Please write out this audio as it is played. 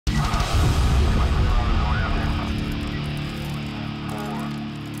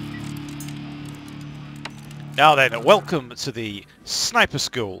Now then, welcome to the Sniper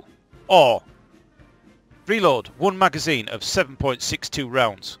School, or reload one magazine of 7.62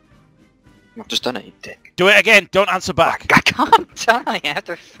 rounds. I've just done it, you dick. Do it again, don't answer back. I can't, I have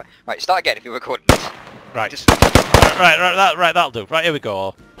to... Right, start again if you're recording this. Right. Just... Right, that'll do. Right, here we go.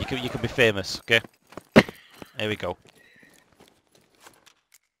 Orr. You can be famous, okay? Here we go.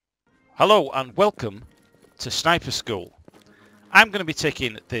 Hello and welcome to Sniper School. I'm going to be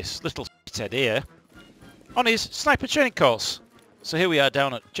taking this little head here on his sniper training course. So here we are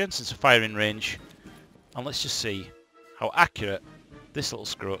down at Jensen's firing range, and let's just see how accurate this little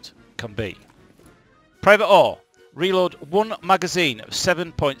scrot can be. Pvt Orr, reload one magazine of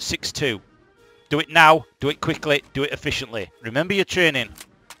 7.62. Do it now, do it quickly, do it efficiently. Remember your training.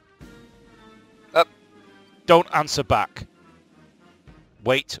 Up. Don't answer back.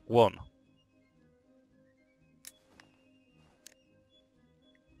 Wait 1.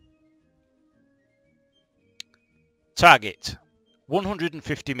 Target,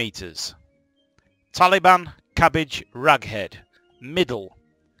 150 meters. Taliban cabbage raghead, middle.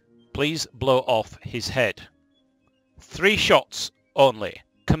 Please blow off his head. 3 shots only.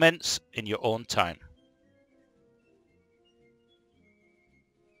 Commence in your own time.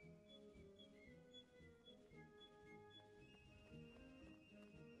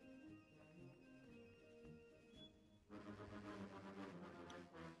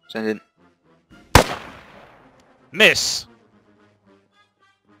 Send in. Miss.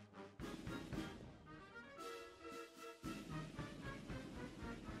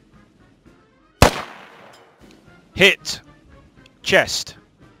 Hit. Chest.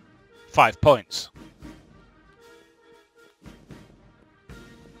 5 points.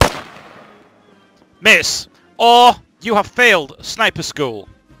 Miss. Or you have failed Sniper School.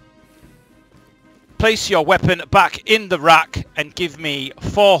 Place your weapon back in the rack and give me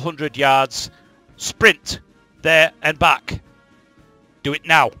 400 yards. Sprint. There and back. Do it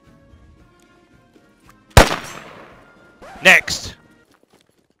now. Next.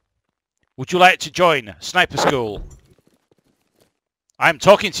 Would you like to join Sniper School? I'm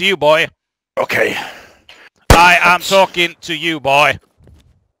talking to you, boy. Okay. I am talking to you, boy.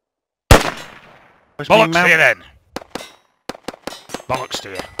 Bollocks to you then. Bollocks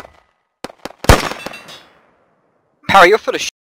to you. Para, you're full of